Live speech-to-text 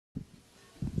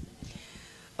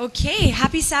Okay,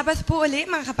 happy Sabbath po ulit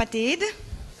mga kapatid.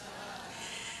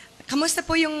 Kamusta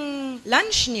po yung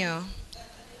lunch niyo?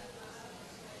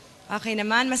 Okay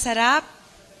naman, masarap?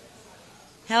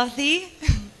 Healthy?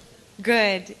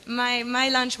 Good. My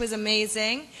lunch was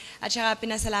amazing. At saka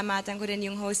pinasalamatan ko rin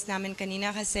yung host namin kanina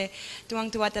kasi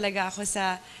tuwang-tuwa talaga ako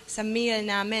sa meal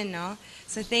namin, no?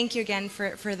 So thank you again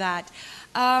for that.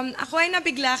 Ako ay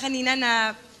nabigla kanina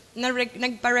na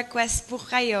nagpa-request po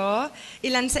kayo,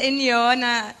 ilan sa inyo,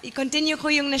 na i-continue ko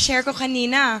yung na-share ko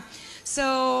kanina.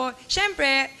 So,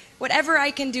 syempre, whatever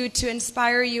I can do to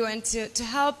inspire you and to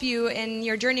help you in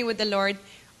your journey with the Lord,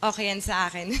 okay yan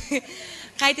sa akin.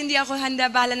 Kahit hindi ako handa,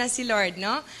 bahala na si Lord,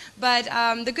 no? But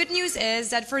the good news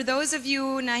is that for those of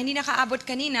you na hindi nakaabot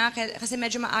kanina, kasi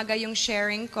medyo maaga yung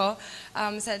sharing ko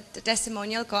sa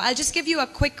testimonial ko, I'll just give you a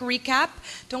quick recap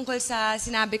tungkol sa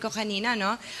sinabi ko kanina,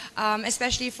 no?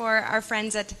 Especially for our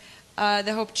friends at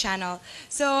the Hope Channel.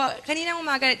 So, kaninang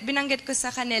umaga, binanggit ko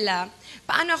sa kanila,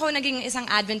 paano ako naging isang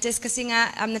Adventist? Kasi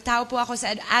nga, natawo po ako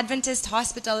sa Adventist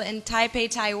Hospital in Taipei,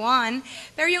 Taiwan.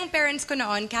 Pero yung parents ko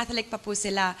noon, Catholic pa po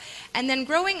sila. And then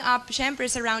growing up, syempre,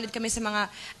 surrounded kami sa mga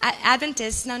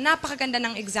Adventists na napakaganda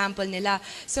ng example nila.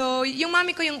 So, yung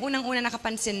mami ko yung unang-una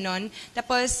nakapansin noon.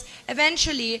 Tapos,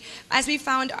 eventually, as we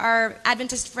found our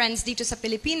Adventist friends dito sa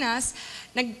Pilipinas,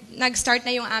 nag-start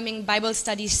na yung aming Bible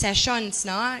study sessions,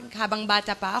 no? Habang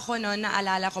bata pa ako noon,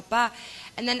 naalala ko pa.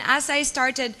 And then as I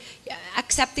started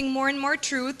accepting more and more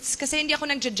truths, kasi hindi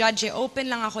ako nagja-judge, open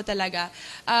lang ako talaga.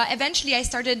 Eventually, I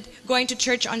started going to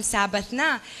church on Sabbath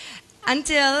na.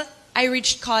 Until I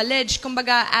reached college.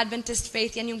 Kumbaga, Adventist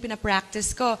faith, yan yung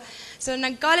pinapractice ko. So,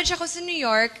 nag-college ako sa New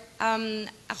York.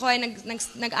 Ako ay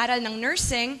nag-aral ng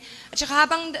nursing. At saka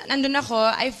habang nandun ako,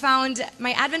 I found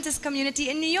my Adventist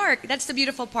community in New York. That's the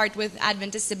beautiful part with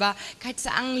Adventists, diba? Kahit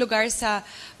saang lugar sa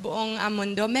buong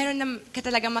mundo, meron na ka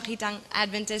talagang makitang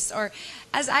Adventist, or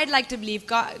as I'd like to believe,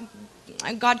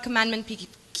 God commandment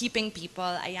keeping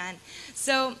people. Ayan.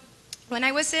 So, when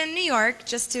I was in New York,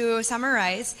 just to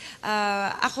summarize,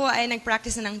 ako ay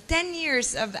nag-practice na ng 10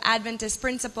 years of Adventist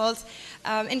principles,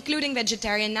 including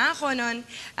vegetarian na ako noon.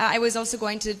 I was also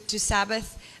going to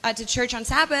church on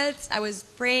Sabbaths. I was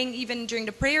praying even during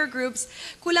the prayer groups.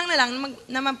 Kulang na lang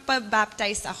na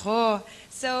mapabaptize ako.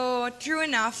 So, true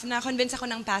enough, na-convince ako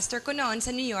ng pastor ko noon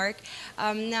sa New York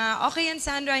na okay yan,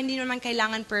 Sandra, hindi naman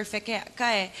kailangan perfect ka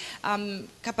eh,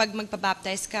 kapag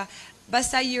magpabaptize ka.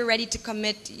 Basta you're ready to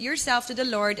commit yourself to the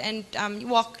Lord and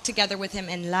walk together with Him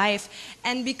in life.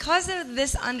 And because of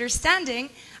this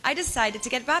understanding, I decided to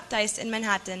get baptized in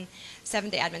Manhattan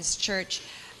Seventh-day Adventist Church.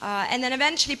 And then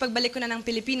eventually, pagbalik ko na ng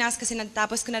Pilipinas, kasi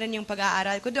natapos ko na rin yung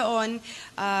pag-aaral ko doon,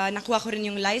 nakuha ko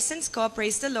rin yung license ko,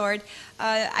 praise the Lord,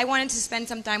 I wanted to spend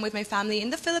some time with my family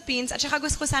in the Philippines, at saka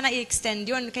gusto ko sana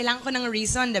i-extend yun. Kailangan ko ng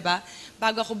reason, diba?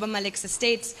 Bago ako bumalik sa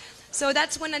States. So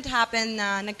that's when it happened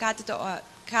na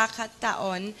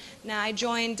kakataon na I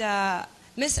joined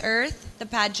Miss Earth, the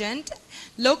pageant.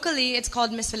 Locally, it's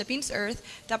called Miss Philippines Earth.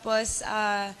 Tapos,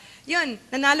 yun,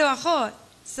 nanalo ako.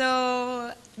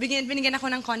 So, binigyan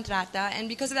ako ng kontrata. And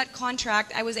because of that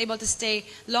contract, I was able to stay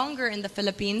longer in the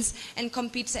Philippines and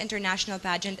compete sa international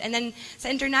pageant. And then, sa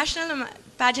international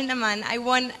pageant naman, I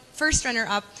won first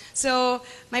runner-up. So,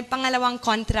 may pangalawang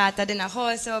kontrata din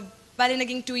ako. So, bali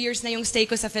naging 2 years na yung stay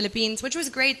ko sa Philippines, which was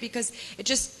great because it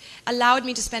just allowed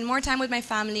me to spend more time with my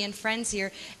family and friends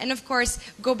here, and of course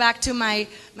go back to my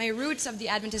roots of the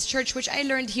Adventist Church, which I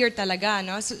learned here talaga,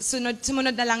 no?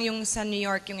 Sumunod na lang yung sa New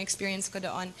York yung experience ko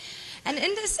doon. And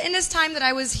in this time that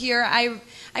I was here, I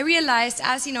realized,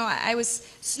 as you know, I was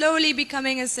slowly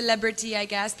becoming a celebrity, I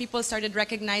guess. People started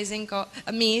recognizing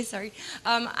me.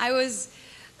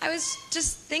 I was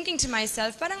just thinking to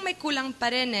myself, parang may kulang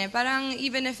pa rin eh. Parang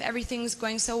even if everything's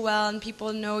going so well and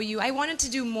people know you, I wanted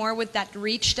to do more with that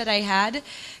reach that I had.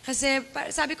 Kasi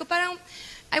sabi ko parang,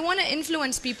 I want to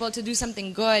influence people to do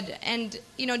something good and,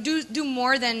 you know, do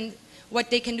more than what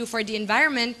they can do for the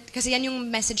environment. Kasi yan yung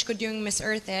message ko during Miss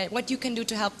Earth eh. What you can do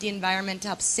to help the environment,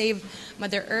 to help save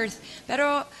Mother Earth.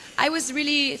 Pero I was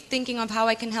really thinking of how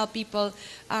I can help people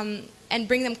and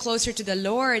bring them closer to the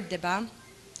Lord, diba?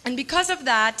 And because of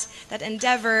that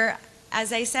endeavor,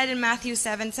 as I said in Matthew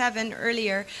 7:7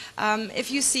 earlier, if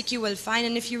you seek, you will find.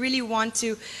 And if you really want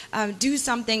to do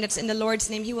something that's in the Lord's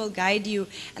name, He will guide you.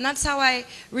 And that's how I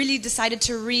really decided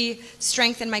to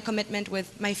strengthen my commitment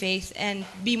with my faith and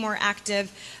be more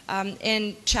active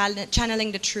in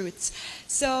channeling the truths.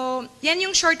 So, yan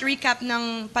yung short recap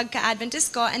ng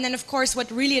pagka-Adventist ko. And then, of course,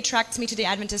 what really attracts me to the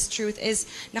Adventist truth is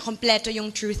na kompleto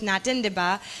yung truth natin, di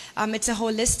ba? It's a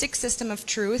holistic system of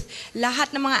truth.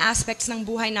 Lahat ng mga aspects ng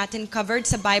buhay natin covered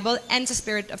sa Bible and sa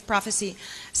spirit of prophecy.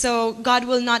 So God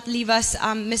will not leave us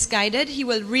misguided. He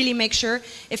will really make sure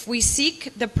if we seek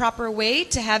the proper way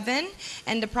to heaven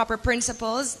and the proper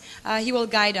principles, He will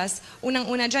guide us.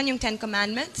 Unang-una dyan yung 10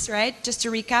 Commandments, right? Just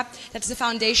to recap, that's the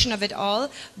foundation of it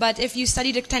all. But if you study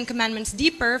the 10 Commandments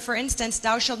deeper, for instance,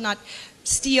 thou shalt not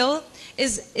steal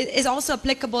is also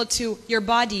applicable to your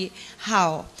body.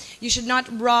 How? You should not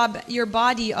rob your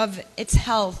body of its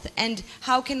health. And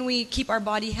how can we keep our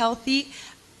body healthy?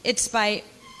 It's by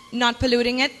not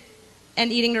polluting it and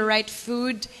eating the right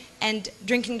food and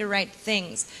drinking the right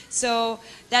things. So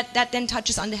that then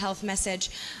touches on the health message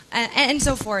and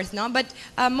so forth, no? But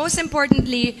most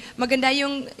importantly, maganda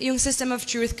yung system of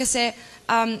truth kasi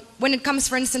when it comes,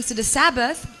 for instance, to the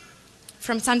Sabbath,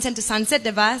 from sunset to sunset,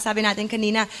 diba? Sabi natin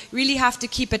kanina, really have to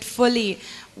keep it fully.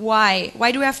 Why?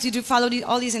 Why do we have to follow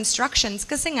all these instructions?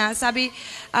 Kasi nga, sabi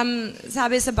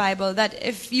sa Bible that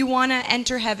if you want to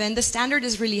enter heaven, the standard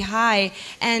is really high.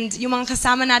 And yung mga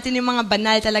kasama natin, yung mga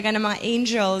banal talaga ng mga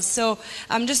angels. So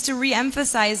just to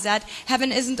re-emphasize that,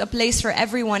 heaven isn't a place for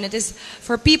everyone. It is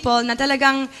for people na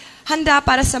talagang handa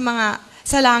para sa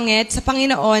langit, sa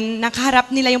Panginoon,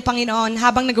 nakaharap nila yung Panginoon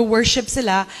habang nag-worship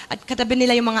sila at katabi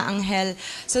nila yung mga anghel.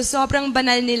 So sobrang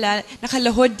banal nila,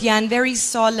 nakalahod yan, very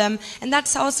solemn. And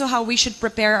that's also how we should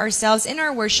prepare ourselves in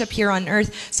our worship here on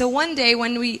earth. So one day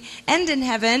when we end in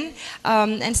heaven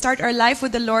and start our life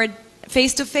with the Lord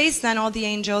face to face than all the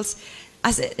angels,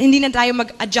 hindi na tayo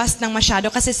mag-adjust ng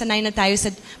masyado kasi sanay na tayo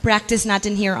sa practice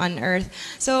natin here on earth.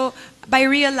 So by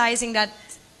realizing that,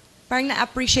 parang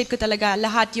na-appreciate ko talaga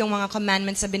lahat yung mga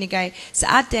commandments na binigay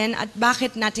sa atin at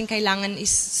bakit natin kailangan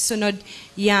isunod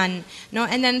yan. No?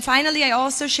 And then finally, I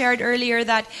also shared earlier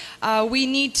that we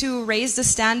need to raise the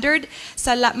standard.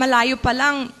 Sa malayo pa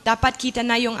lang, dapat kita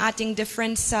na yung ating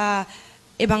difference sa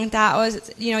ibang tao.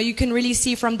 You know, you can really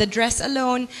see from the dress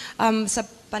alone, sa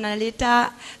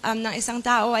pananalita ng isang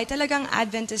tao ay talagang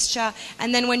Adventist siya.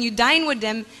 And then when you dine with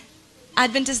them,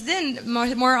 Adventist din,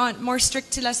 more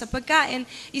strict sila sa pagkain,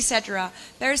 etc.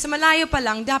 Pero sa malayo pa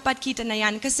lang, dapat kita na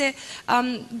yan. Kasi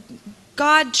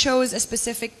God chose a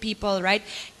specific people, right?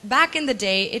 Back in the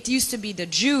day, it used to be the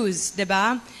Jews,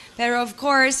 diba? Pero of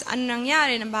course, ano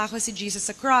nangyari? Nambako si Jesus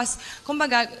sa cross.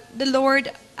 Kumbaga, the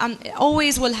Lord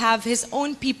always will have His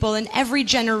own people in every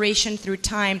generation through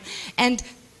time. And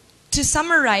to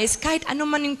summarize, kahit ano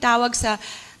man yung tawag sa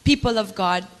people of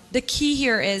God, the key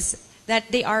here is that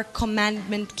they are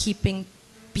commandment-keeping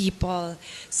people.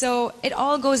 So it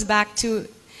all goes back to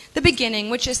the beginning,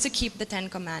 which is to keep the 10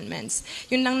 Commandments.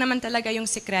 Yun lang naman talaga yung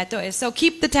sikreto is. So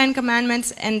keep the 10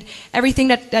 Commandments and everything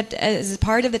that is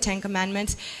part of the 10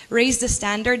 Commandments. Raise the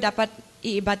standard. Dapat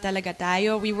iiba talaga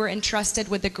tayo. We were entrusted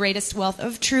with the greatest wealth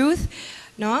of truth.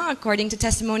 No? According to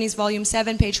Testimonies, Volume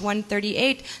 7, page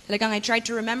 138. Talagang I tried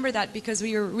to remember that because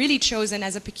we were really chosen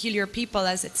as a peculiar people,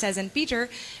 as it says in Peter.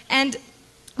 And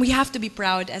we have to be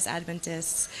proud as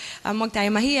Adventists. Huwag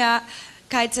tayo mahiya.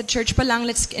 Kahit sa church pa lang,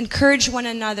 let's encourage one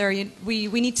another.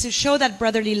 We need to show that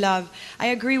brotherly love.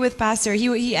 I agree with Pastor.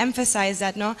 He emphasized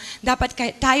that, no? Dapat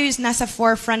tayo is nasa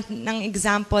forefront ng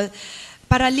example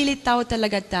para lilitaw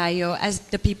talaga tayo as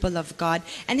the people of God.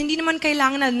 And hindi naman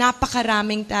kailangan na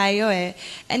napakaraming tayo eh.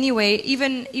 Anyway,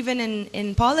 even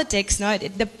in politics, no,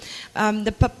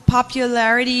 the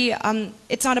popularity,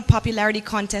 it's not a popularity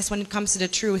contest when it comes to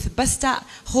the truth. Basta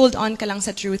hold on ka lang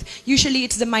sa truth. Usually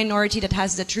it's the minority that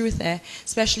has the truth eh,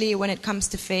 especially when it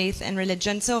comes to faith and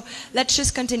religion. So let's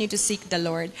just continue to seek the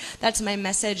Lord. That's my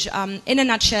message in a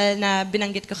nutshell na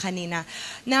binanggit ko kanina.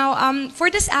 Now,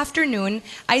 for this afternoon,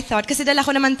 I thought, kasi dala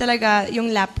ko naman talaga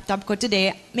yung laptop ko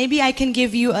today, maybe I can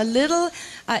give you a little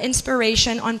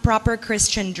inspiration on proper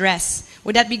Christian dress.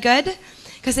 Would that be good?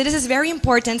 Because this is very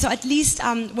important. So at least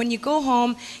when you go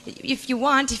home, if you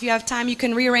have time, you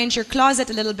can rearrange your closet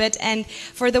a little bit. And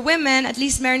for the women, at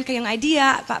least meron kayong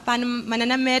idea paano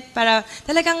mananamit para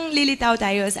talagang lilitaw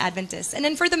tayo as Adventists. And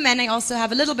then for the men, I also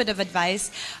have a little bit of advice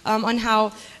on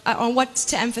what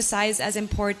to emphasize as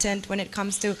important when it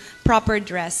comes to proper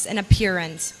dress and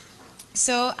appearance.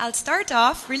 So I'll start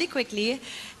off really quickly.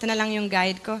 Ito na lang yung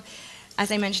guide ko.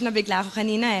 As I mentioned, nabigla ako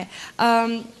kanina eh.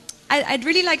 I'd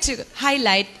really like to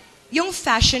highlight yung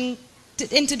fashion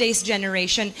in today's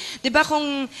generation. Diba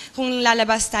kung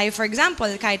lalabas tayo, for example,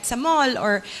 kahit sa mall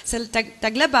or sa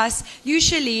taglabas,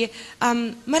 usually,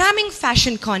 maraming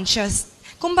fashion conscious.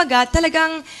 Kumbaga,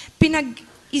 talagang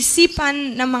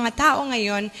pinag-isipan ng mga tao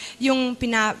ngayon yung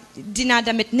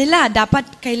dinadamit nila.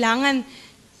 Dapat kailangan,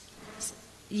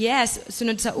 yes,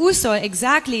 sunod sa uso,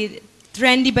 exactly.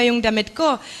 Trendy ba yung damit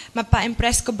ko?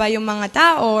 Mapa-impress ko ba yung mga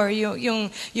tao or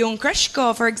yung crush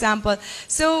ko, for example?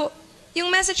 So,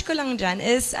 yung message ko lang dyan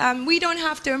is we don't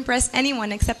have to impress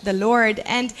anyone except the Lord.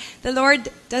 And the Lord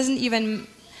doesn't even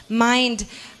mind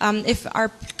if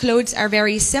our clothes are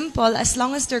very simple, as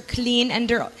long as they're clean,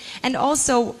 and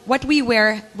also what we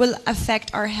wear will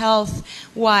affect our health.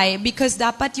 Why? Because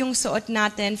dapat yung suot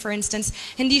natin, for instance,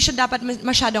 hindi siya dapat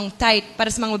masyadong tight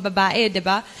para sa mga babae, di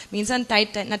ba? Minsan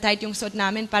tight yung suot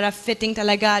namin para fitting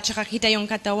talaga, tsaka kita yung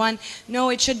katawan.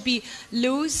 No, it should be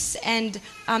loose, and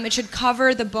it should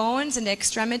cover the bones and the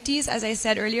extremities. As I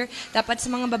said earlier, dapat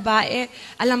sa mga babae,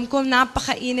 alam ko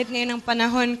napakainit ngayon ng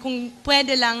panahon, kung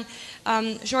pwede lang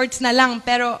shorts na lang,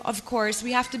 pero of course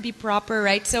we have to be proper,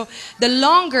 right? So the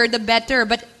longer the better,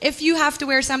 but if you have to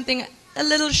wear something a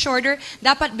little shorter,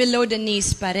 dapat below the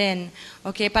knees pa rin,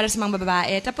 okay, para sa mga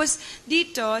babae. Tapos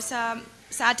dito sa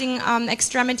ating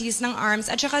extremities ng arms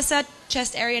at saka sa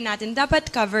chest area natin, dapat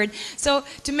covered. So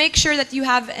to make sure that you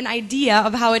have an idea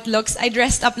of how it looks, I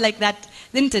dressed up like that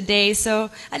din today, so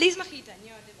at least makita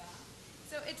nyo, diba?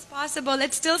 So it's possible,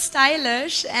 it's still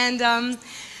stylish, and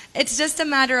it's just a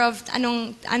matter of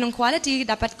anong quality.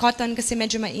 Dapat cotton kasi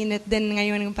medyo mainit din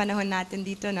ngayon yung panahon natin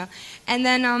dito, no? And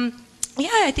then,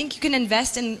 yeah, I think you can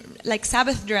invest in like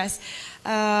Sabbath dress.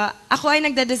 Ako ay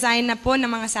nagda-design na po ng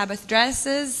mga Sabbath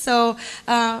dresses. So,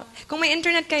 kung may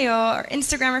internet kayo, or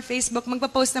Instagram or Facebook,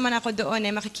 magpa-post naman ako doon,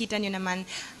 makikita nyo naman.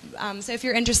 So if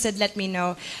you're interested, let me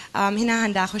know.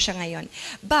 Hinahanda ko siya ngayon.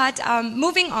 But,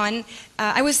 moving on,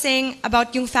 I was saying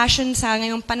about yung fashion sa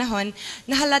ngayong panahon,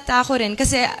 nahalata ko rin.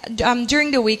 Kasi during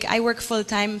the week, I work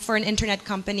full-time for an internet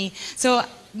company. So,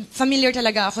 familiar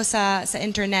talaga ako sa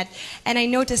internet. And I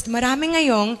noticed, marami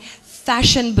ngayong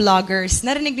fashion bloggers.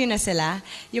 Narinig niyo na sila?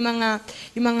 Yung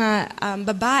mga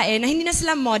babae na hindi na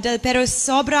sila model pero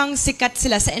sobrang sikat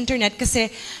sila sa internet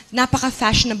kasi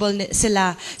napaka-fashionable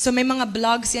sila. So may mga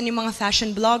blogs yan, yung mga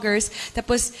fashion bloggers.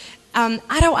 Tapos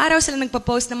araw-araw sila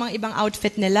nagpo-post ng mga ibang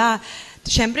outfit nila.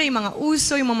 Siyempre, yung mga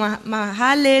uso, yung mga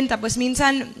mahalin, tapos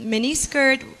minsan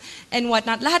miniskirt and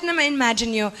whatnot. Lahat na ma-imagine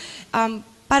nyo,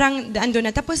 parang ando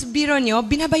na. Tapos biro nyo,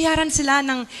 binabayaran sila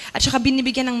at saka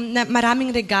binibigyan ng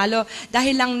maraming regalo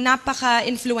dahil lang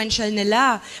napaka-influential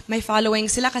nila. May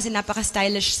following sila kasi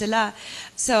napaka-stylish sila.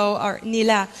 So, or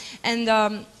nila. And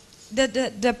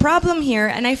the problem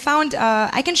here, and I found,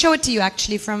 I can show it to you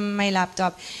actually from my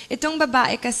laptop. Itong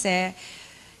babae kasi,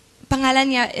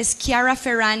 pangalan niya is Chiara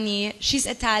Ferragni. She's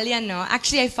Italian, no?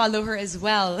 Actually, I follow her as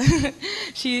well.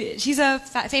 She's a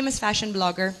famous fashion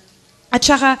blogger. At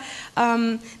saka,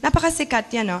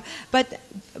 napakasikat yan, no? But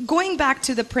going back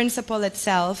to the principle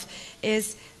itself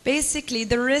is basically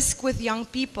the risk with young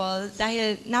people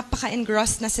dahil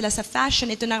napaka-engrossed na sila sa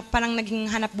fashion, ito na parang naging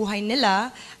hanap buhay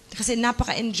nila kasi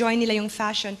napaka-enjoy nila yung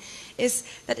fashion, is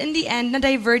that in the end,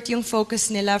 na-divert yung focus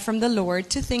nila from the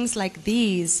Lord to things like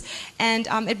these. And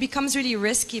it becomes really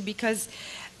risky because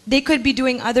they could be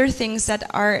doing other things that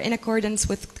are in accordance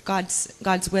with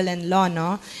God's will and law,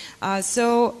 no?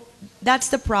 So that's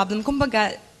the problem.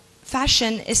 Kumbaga,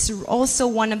 fashion is also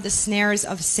one of the snares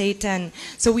of Satan.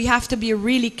 So we have to be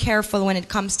really careful when it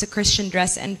comes to Christian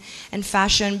dress and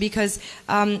fashion because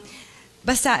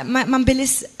basta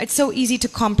mambilis, it's so easy to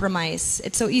compromise.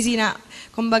 It's so easy na,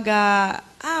 kumbaga,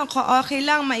 okay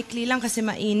lang, maikli lang kasi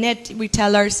mainit. We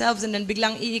tell ourselves and then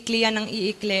biglang iikli yan ng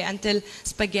iikli until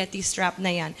spaghetti strap na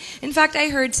yan. In fact,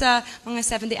 I heard sa mga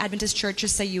Seventh-day Adventist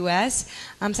churches sa US,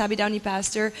 sabi daw ni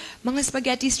Pastor, mga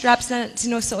spaghetti straps na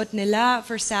sinusuot nila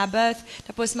for Sabbath,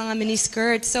 tapos mga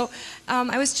miniskirts. So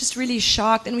I was just really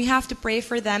shocked, and we have to pray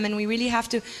for them, and we really have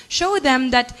to show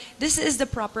them that this is the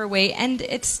proper way, and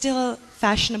it's still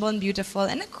fashionable and beautiful,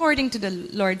 and according to the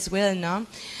Lord's will, no?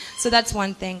 So that's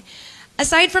one thing.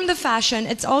 Aside from the fashion,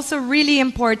 it's also really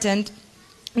important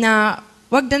na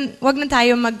wag na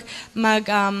tayo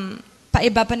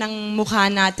paiba pa ng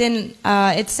mukha natin.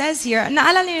 It says here,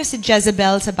 naalala niyo si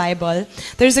Jezebel sa Bible?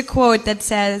 There's a quote that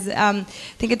says, I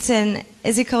think it's in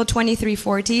Ezekiel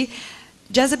 23:40,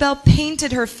 Jezebel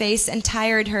painted her face and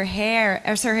tired her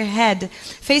head.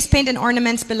 Face paint and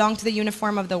ornaments belong to the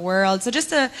uniform of the world. So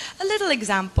just a little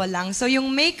example lang. So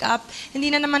yung makeup,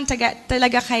 hindi na naman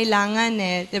talaga kailangan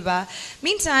diba?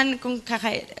 Minsan, kung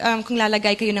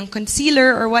lalagay kayo ng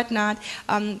concealer or whatnot,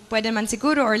 pwede man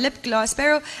siguro, or lip gloss.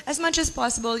 Pero as much as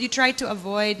possible, you try to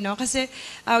avoid, no? Kasi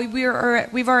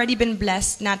we've already been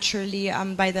blessed naturally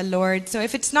by the Lord. So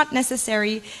if it's not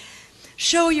necessary,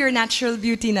 show your natural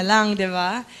beauty na lang, di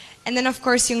ba? And then of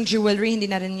course, yung jewelry, hindi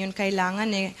na rin yun kailangan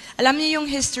eh. Alam niyo yung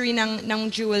history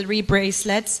ng jewelry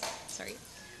bracelets? Sorry.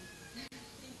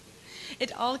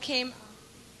 It all came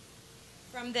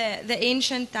from the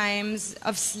ancient times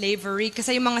of slavery.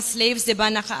 Kasi yung mga slaves, di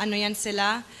ba, nakaano yan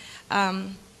sila?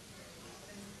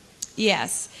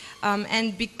 Yes.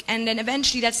 And then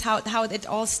eventually that's how it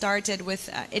all started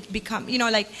with it become,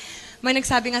 like, may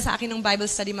nagsabi nga sa akin ng Bible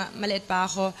study, maliit pa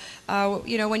ako,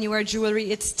 when you wear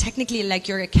jewelry, it's technically like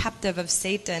you're a captive of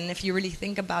Satan if you really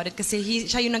think about it. Kasi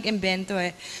siya yung nag-invento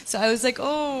eh. So I was like,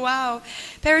 oh, wow.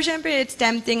 Pero syempre, it's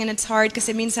tempting and it's hard kasi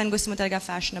minsan gusto mo talaga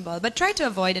fashionable. But try to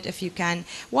avoid it if you can.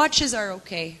 Watches are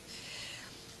okay.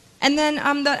 And then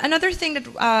another thing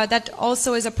that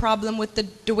also is a problem with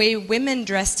the way women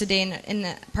dress today in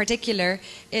particular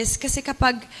is kasi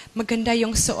kapag maganda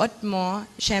yung suot mo,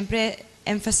 syempre,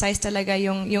 emphasize talaga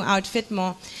yung outfit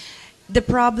mo. The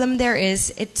problem there is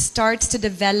it starts to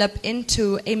develop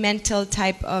into a mental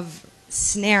type of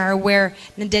snare where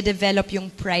nade-develop yung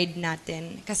pride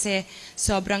natin. Kasi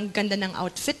sobrang ganda ng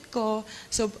outfit ko.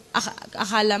 So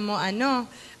akala mo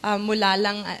mula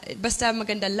lang, basta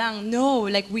maganda lang. No,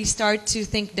 like we start to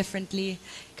think differently.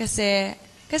 Kasi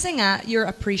nga,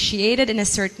 you're appreciated in a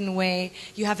certain way.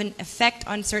 You have an effect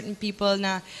on certain people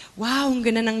na, wow, ang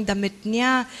ganda ng damit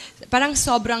niya. Parang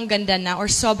sobrang ganda na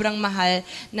or sobrang mahal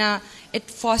na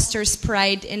it fosters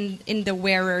pride in the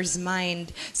wearer's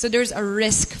mind. So there's a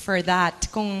risk for that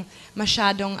kung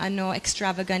masyadong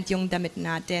extravagant yung damit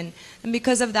natin. And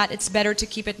because of that, it's better to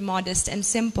keep it modest and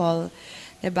simple.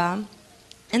 Diba?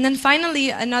 And then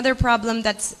finally, another problem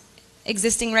that's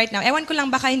existing right now. Ewan ko lang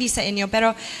baka hindi sa inyo,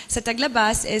 pero sa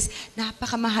taglabas is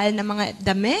napakamahal na mga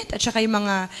damit at saka yung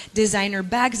mga designer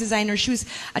bags, designer shoes,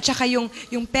 at saka yung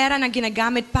pera na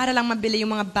ginagamit para lang mabili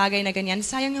yung mga bagay na ganyan.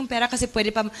 Sayang yung pera kasi pwede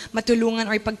pa matulungan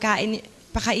or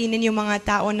pakainin yung mga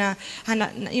tao na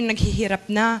yung naghihirap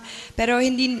na. Pero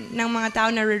hindi ng mga tao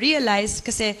na realize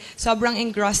kasi sobrang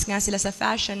engrossed nga sila sa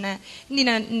fashion na hindi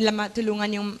na nila matulungan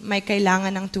yung may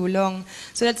kailangan ng tulong.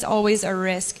 So that's always a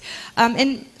risk.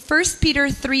 And 1 Peter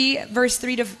 3, verse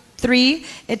 3 to 3,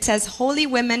 it says, "Holy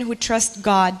women who trust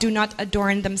God do not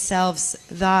adorn themselves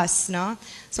thus." No?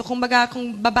 So kung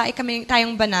babae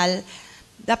tayong banal,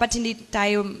 dapat hindi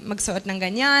tayo magsuot ng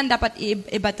ganyan, dapat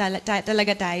iba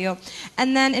talaga tayo.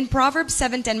 And then in Proverbs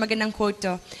 7:10, magandang quote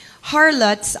to,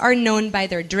 "Harlots are known by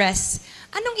their dress."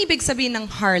 Anong ibig sabihin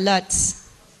ng harlots?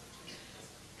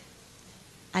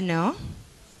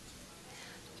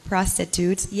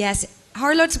 Prostitutes. Yes.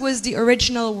 Harlots was the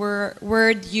original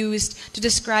word used to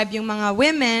describe yung mga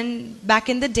women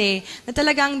back in the day na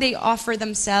talagang they offer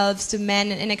themselves to men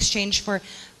in exchange for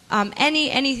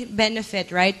any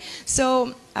benefit, right?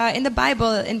 So in the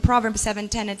Bible, in Proverbs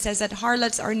 7:10, it says that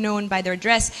harlots are known by their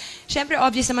dress. Syempre,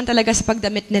 obvious naman talaga sa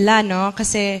pagdamit nila, no?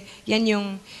 Kasi yan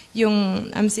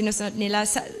yung sinusunod nila.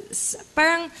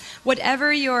 Parang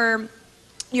whatever your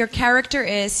character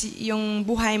is, yung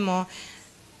buhay mo,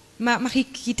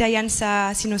 makikita yan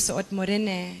sa sinusuot mo rin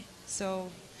eh.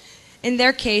 So, in their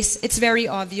case, it's very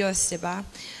obvious, diba?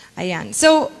 Ayan.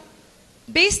 So,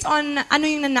 based on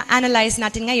yung na-analyze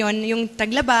natin ngayon, yung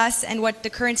taglabas and what the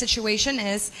current situation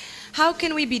is, how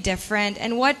can we be different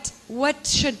and what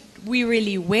should we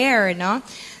really wear, no?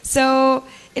 So,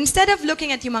 instead of looking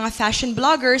at yung mga fashion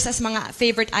bloggers as mga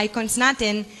favorite icons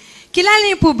natin, kilala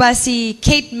niyo po ba si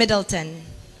Kate Middleton?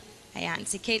 Ayan,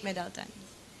 si Kate Middleton.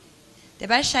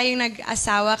 Diba? Siya yung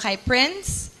nag-asawa kay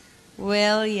Prince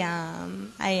William.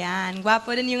 Ayan.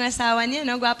 Gwapo din yung asawa niya,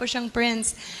 no? Gwapo siyang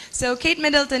prince. So, Kate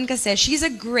Middleton kasi, she's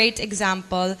a great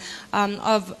example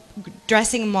of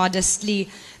dressing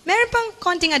modestly. Meron pang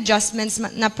konting adjustments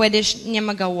na pwede niya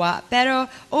magawa. Pero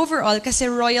overall, kasi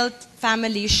royal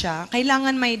family siya,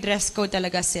 kailangan may dress code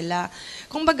talaga sila.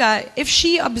 Kumbaga, if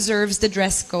she observes the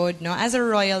dress code, no, as a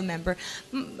royal member,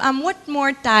 what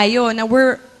more tayo na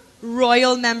we're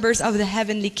royal members of the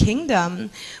heavenly kingdom,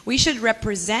 we should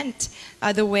represent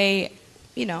the way,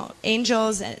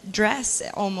 angels dress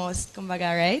almost, kumbaga,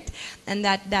 right? And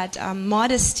that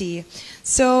modesty.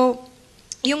 So,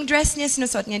 yung dress niya,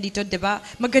 sinusuot niya dito, di ba?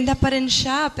 Maganda pa rin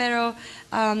siya, pero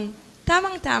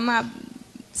tamang-tama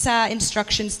sa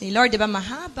instructions ni Lord, di ba?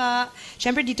 Mahaba.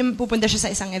 Siyempre, dito pupunta siya sa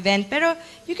isang event, pero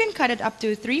you can cut it up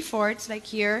to 3/4, like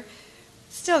here.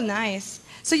 Still nice.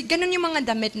 So, ganun yung mga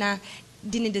damit na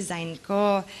dinidesign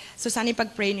ko. So sana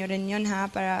ipag-pray nyo rin yun, ha?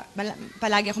 Para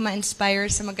palagi ako ma-inspire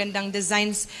sa magandang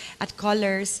designs at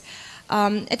colors.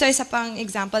 Ito isa pang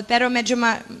example, pero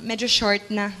medyo short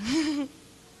na.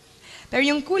 Pero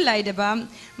yung kulay, di ba?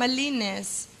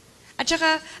 Malinis. At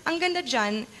saka, ang ganda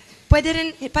dyan, pwede rin,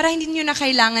 para hindi nyo na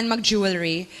kailangan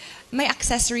mag-jewelry, may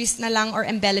accessories na lang or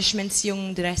embellishments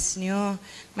yung dress nyo.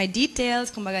 May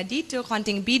details, kumbaga dito,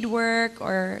 konting beadwork,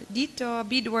 or dito,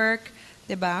 beadwork,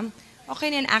 di ba? Okay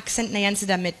na yung accent na yan sa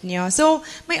damit nyo. So,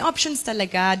 may options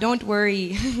talaga. Don't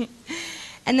worry.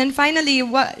 And then finally,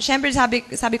 syempre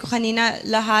sabi ko kanina,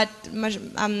 lahat,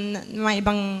 mga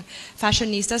ibang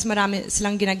fashionistas, marami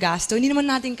silang ginagasto. Hindi naman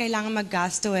natin kailangan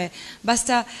maggasto eh.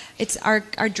 Basta,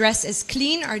 our dress is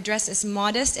clean, our dress is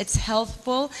modest, it's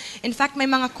healthful. In fact, may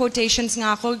mga quotations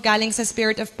nga ako galing sa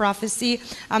Spirit of Prophecy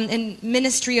and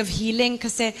Ministry of Healing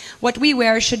kasi what we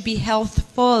wear should be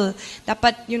healthful.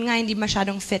 Dapat yun nga hindi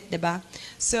masyadong fit, diba?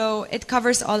 So, it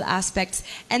covers all aspects.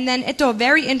 And then ito,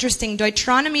 very interesting,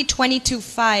 Deuteronomy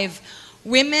 22:5.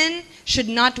 Women should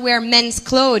not wear men's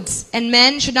clothes and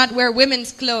men should not wear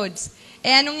women's clothes. Eh,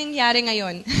 anong nangyari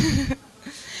ngayon?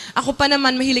 Ako pa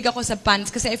naman, mahilig ako sa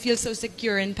pants kasi I feel so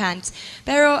secure in pants.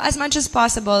 Pero as much as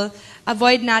possible,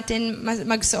 avoid natin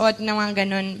magsuot ng mga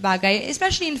ganun bagay.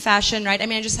 Especially in fashion, right? I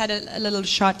mean, I just had a little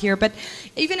shot here. But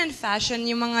even in fashion,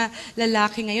 yung mga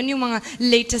lalaki ngayon, yung mga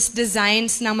latest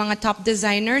designs ng mga top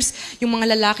designers, yung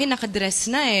mga lalaki nakadress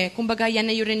na eh. Kumbaga, yan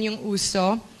na yun rin yung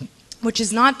uso, which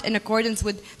is not in accordance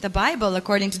with the Bible,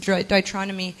 according to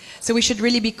Deuteronomy. So we should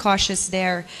really be cautious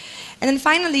there. And then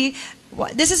finally,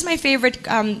 this is my favorite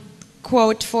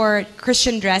quote for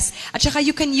Christian dress. At saka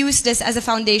you can use this as a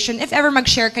foundation if ever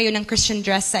mag-share kayo ng Christian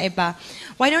dress sa iba.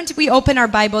 Why don't we open our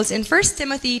Bibles in 1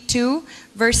 Timothy 2,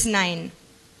 verse 9.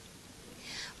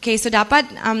 Okay, so dapat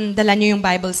dala nyo yung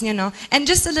Bibles nyo, no? And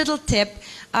just a little tip,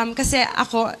 kasi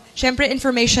ako, syempre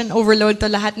information overload to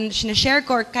lahat na sinashare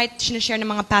ko or kahit sinashare ng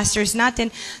mga pastors natin.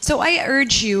 So I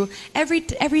urge you,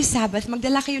 every Sabbath,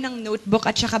 magdala kayo ng notebook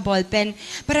at saka ballpen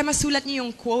para masulat nyo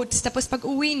yung quotes. Tapos pag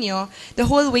uwi nyo, the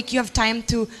whole week you have time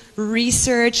to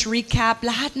research, recap,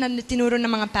 lahat na tinuro ng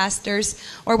mga pastors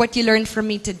or what you learned from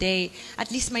me today.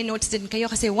 At least may notes din kayo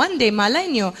kasi one day,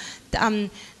 malay nyo,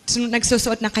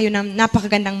 nagsusuot na kayo ng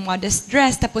napakagandang modest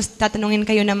dress, tapos tatanungin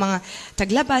kayo ng mga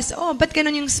taglabas, oh, ba't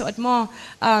ganun yung suot mo?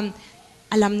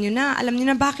 Alam nyo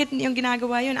na bakit yung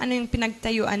ginagawa yun, ano yung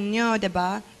pinagtayuan nyo,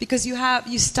 diba? Because you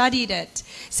studied it.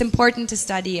 It's important to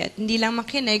study it. Hindi lang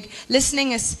makinig.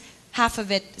 Listening is half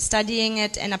of it. Studying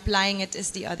it and applying it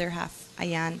is the other half.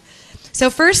 Ayan.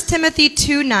 So 1 Timothy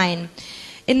 2:9.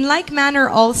 In like manner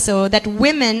also, that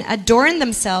women adorn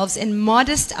themselves in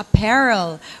modest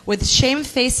apparel, with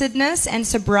shamefacedness and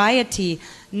sobriety,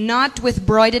 not with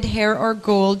broided hair or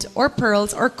gold or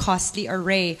pearls or costly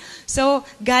array. So,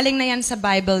 galing na yan sa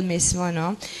Bible mismo,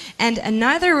 no? And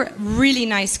another really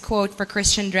nice quote for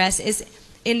Christian dress is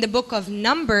in the book of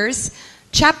Numbers,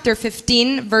 chapter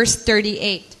 15, verse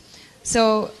 38.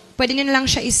 So, pwede nyo na lang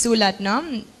siya isulat,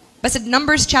 no? Basta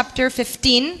Numbers chapter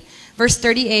 15, verse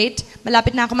 38,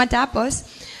 malapit na ako matapos.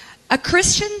 A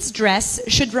Christian's dress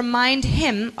should remind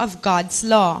him of God's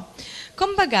law.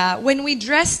 Kumbaga, when we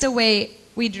dress the way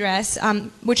we dress,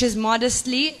 which is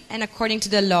modestly and according to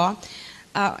the law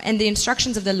and the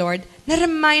instructions of the Lord,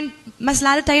 mas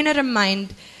lalo tayo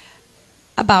na-remind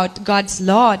about God's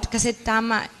law. Kasi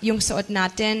tama yung suot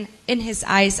natin in His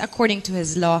eyes according to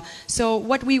His law. So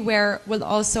what we wear will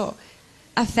also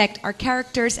affect our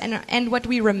characters and what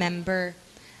we remember.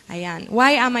 Ayan.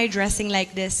 Why am I dressing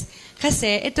like this?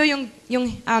 Kasi ito yung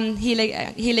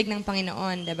hilig ng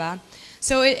Panginoon, diba?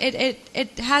 So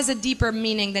it has a deeper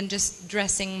meaning than just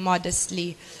dressing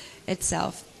modestly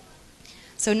itself.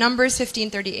 So Numbers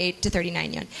 15:38 to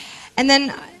 39 yun. And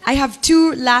then I have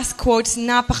two last quotes,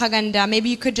 napakaganda. Maybe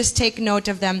you could just take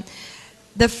note of them.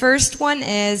 The first one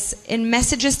is in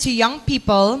Messages to Young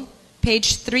People,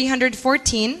 page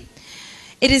 314.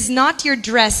 It is not your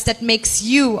dress that makes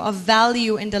you of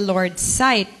value in the Lord's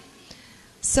sight.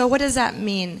 So what does that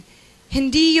mean?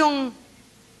 Hindi yung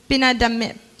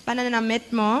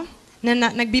pananamit mo na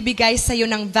nagbibigay sa iyo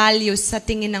ng value sa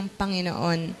tingin ng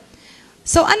Panginoon.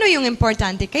 So ano yung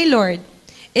importante kay Lord?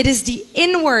 It is the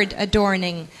inward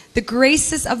adorning, the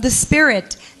graces of the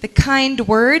Spirit, the kind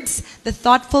words, the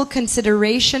thoughtful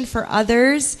consideration for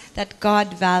others that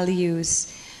God values.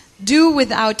 Do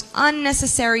without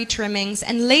unnecessary trimmings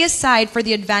and lay aside for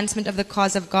the advancement of the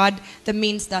cause of God the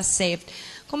means thus saved.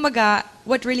 Kumbaga,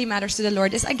 what really matters to the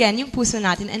Lord is, again, yung puso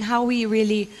natin and how we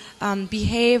really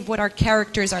behave, what our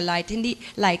characters are like. Hindi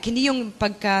yung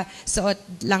pagkasuot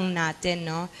lang natin,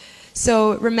 no?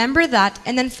 So, remember that.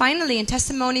 And then finally, in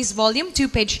Testimonies, Volume 2,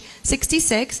 page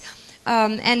 66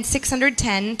 and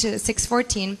 610 to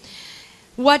 614,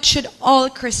 what should all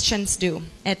Christians do?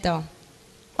 Ito.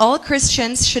 All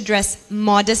Christians should dress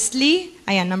modestly,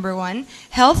 ayan, number 1,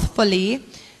 healthfully,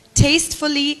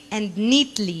 tastefully, and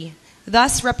neatly,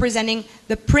 thus representing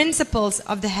the principles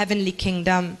of the heavenly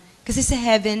kingdom. Kasi sa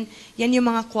heaven, yan yung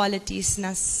mga qualities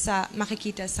na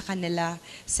makikita sa kanila,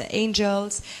 sa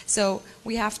angels. So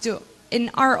we have to,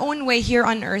 in our own way here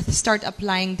on earth, start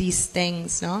applying these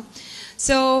things, no?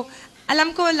 So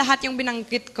alam ko lahat yung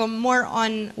binanggit ko more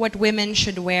on what women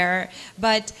should wear.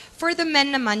 But for the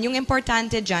men naman, yung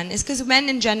importante dyan is because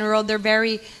men in general, they're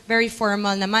very, very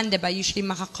formal naman, diba? Usually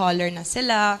maka-collar na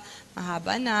sila,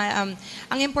 mahaba na.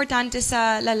 Ang importante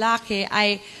sa lalaki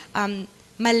ay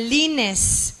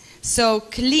malinis. So,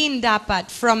 clean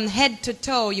dapat from head to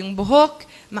toe. Yung buhok,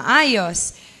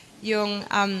 maayos. Yung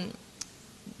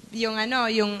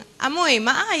amoy,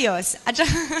 maayos. At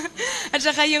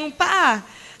saka yung paa,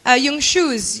 yung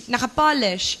shoes,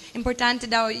 nakapolish. Importante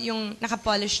daw yung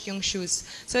nakapolish yung shoes.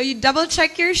 So you double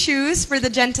check your shoes for the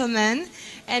gentlemen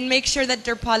and make sure that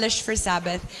they're polished for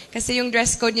Sabbath. Kasi yung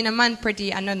dress code niyo naman, pretty,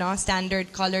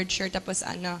 standard collared shirt, tapos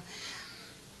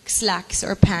slacks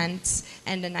or pants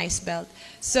and a nice belt.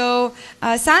 So,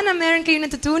 sana meron kayong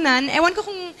natutunan. Ewan ko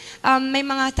kung may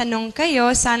mga tanong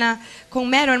kayo. Sana kung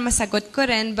meron, masagot ko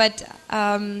rin. But,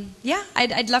 yeah,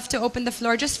 I'd love to open the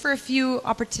floor just for a few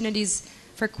opportunities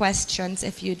for questions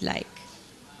if you'd like.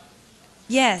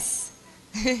 Yes.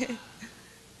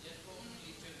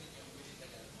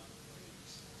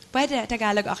 Pwede,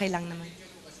 Tagalog, okay lang naman.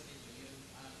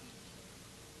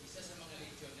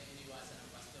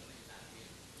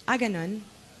 Ganon.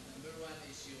 Number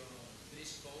 1 is your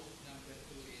dress code. Number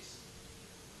 2 is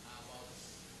about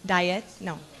Diet?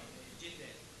 No.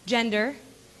 Gender?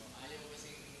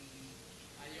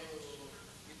 ayaw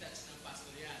i-touch ng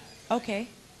pastor yan.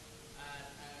 Okay.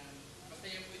 Basta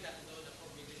yung po ito na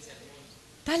forbidden sermon.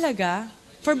 Talaga?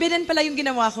 Forbidden pala yung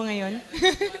ginawa ko ngayon.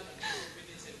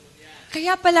 Forbidden sermon yan.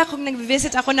 Kaya pala kung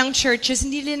nag-visit ako ng churches,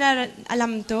 hindi nila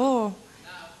alam to.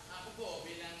 Na ako po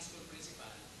bilang school principal,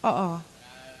 Oo.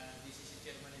 this is si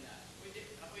chairman nila.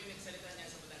 Ako yung nagsalita niya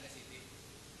sa Batangas City.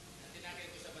 Ang tinakil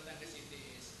ko sa Batangas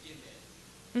City is gender.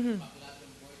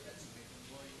 Baklatong boy, that's metong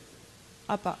boy.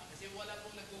 Apa. Kasi wala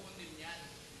pong nagkukondem yan.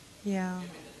 Yeah.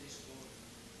 Given the dress code.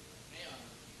 Ngayon,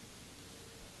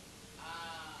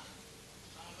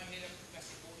 ang mahirap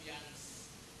kasi po yung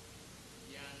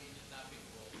topic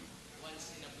po,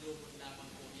 once in a blue moon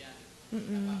lamang po yan,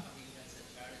 napapakinggan sa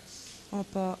church.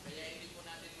 Opo. Kaya hindi po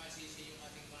natin masisi yung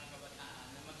ating mga kabataan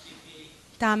na magpipili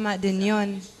Tama din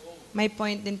yon. May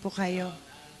point din po kayo. ang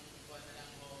kuha na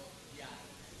lang ho yan.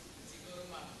 Siguro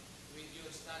ma'am, with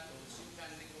your status, you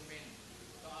can recommend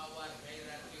to our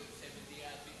hierarchy of Seventh-day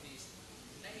Adventists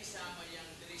na isama yung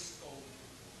dress code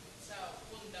sa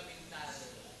fundamental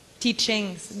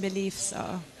Teachings, beliefs.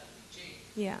 Oo. teaching.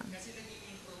 Yeah. Kasi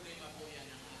nagiging problema po yan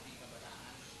ng ating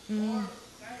kabataan. Or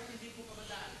kahit hindi po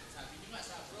kabataan, sabi nyo nga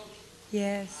sa abroad,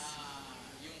 Yes.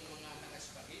 yung mga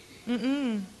nakaspagiti.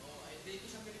 Mm-mm. Dito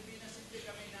sa Pilipinas, simple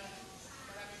kami na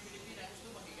maraming Pilipina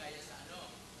gusto makigaya sa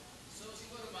ano. So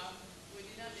siguro ma'am,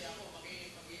 pwede natin ako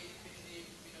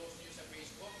pinost nyo sa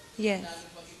Facebook. Yes. Lalo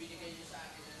pag ibinigay nyo sa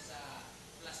akin yan sa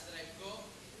flash drive ko,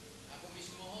 ako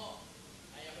mismo ho,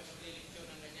 ay ako magliliktyon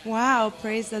ng ganyan. Wow,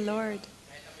 praise the Lord.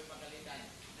 Kahit ako'y pagalitan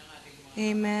ng ating mga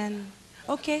Amen.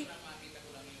 Okay. makita ko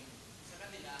lang yung sa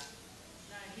kanila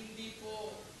na hindi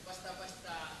po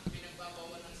basta-basta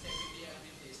pinagbabawal ng Seventh-day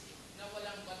Adventist na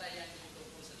walang batayan yung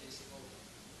tungkol sa dress code.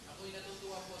 Ako'y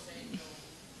natutuwa po sa inyo.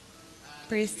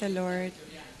 Praise the Lord.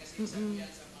 Kasi isa po yan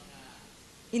sa mga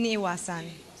Iniiwasan.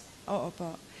 Oo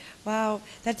po. Wow,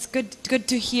 that's good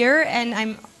to hear, and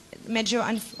I'm medyo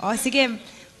sige,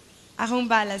 akong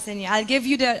bala sa inyo. I'll give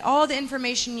you all the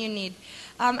information you need.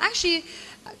 Actually,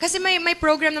 kasi may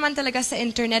program naman talaga sa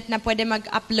internet na pwede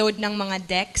mag-upload ng mga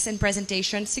decks and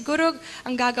presentations. Siguro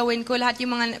ang gagawin ko, lahat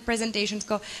yung mga presentations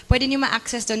ko, pwede nyo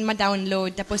ma-access doon,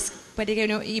 ma-download. Tapos pwede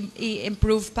kayo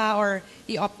i-improve pa or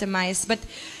i-optimize. But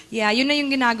yeah, yun na yung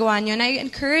ginagawa nyo. And I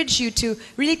encourage you to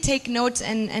really take notes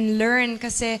and learn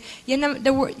kasi yan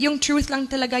yung truth lang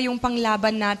talaga yung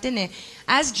panglaban natin eh.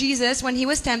 As Jesus, when he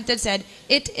was tempted, said,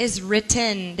 "It is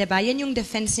written." Diba? Yan yung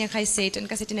defense niya kay Satan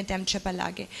kasi tinetempt siya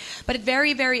palagi. But it's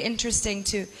very, very interesting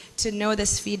to know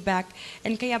this feedback.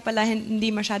 And kaya pala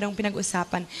hindi masyadong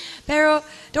pinag-usapan. Pero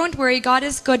don't worry, God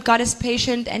is good, God is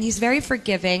patient, and He's very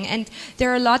forgiving. And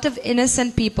there are a lot of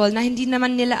innocent people na hindi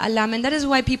naman nila alam. And that is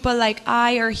why people like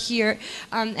I are here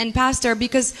and Pastor,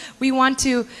 because we want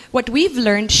to, what we've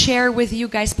learned, share with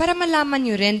you guys para malaman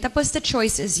nyo rin. Tapos the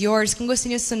choice is yours. Kung gusto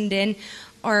nyo sundin,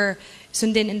 or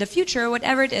sundin in the future,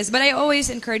 whatever it is. But I always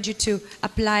encourage you to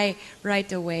apply right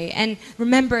away. And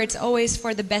remember, it's always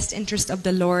for the best interest of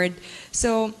the Lord.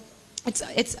 So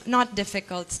it's not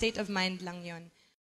difficult. State of mind lang yon.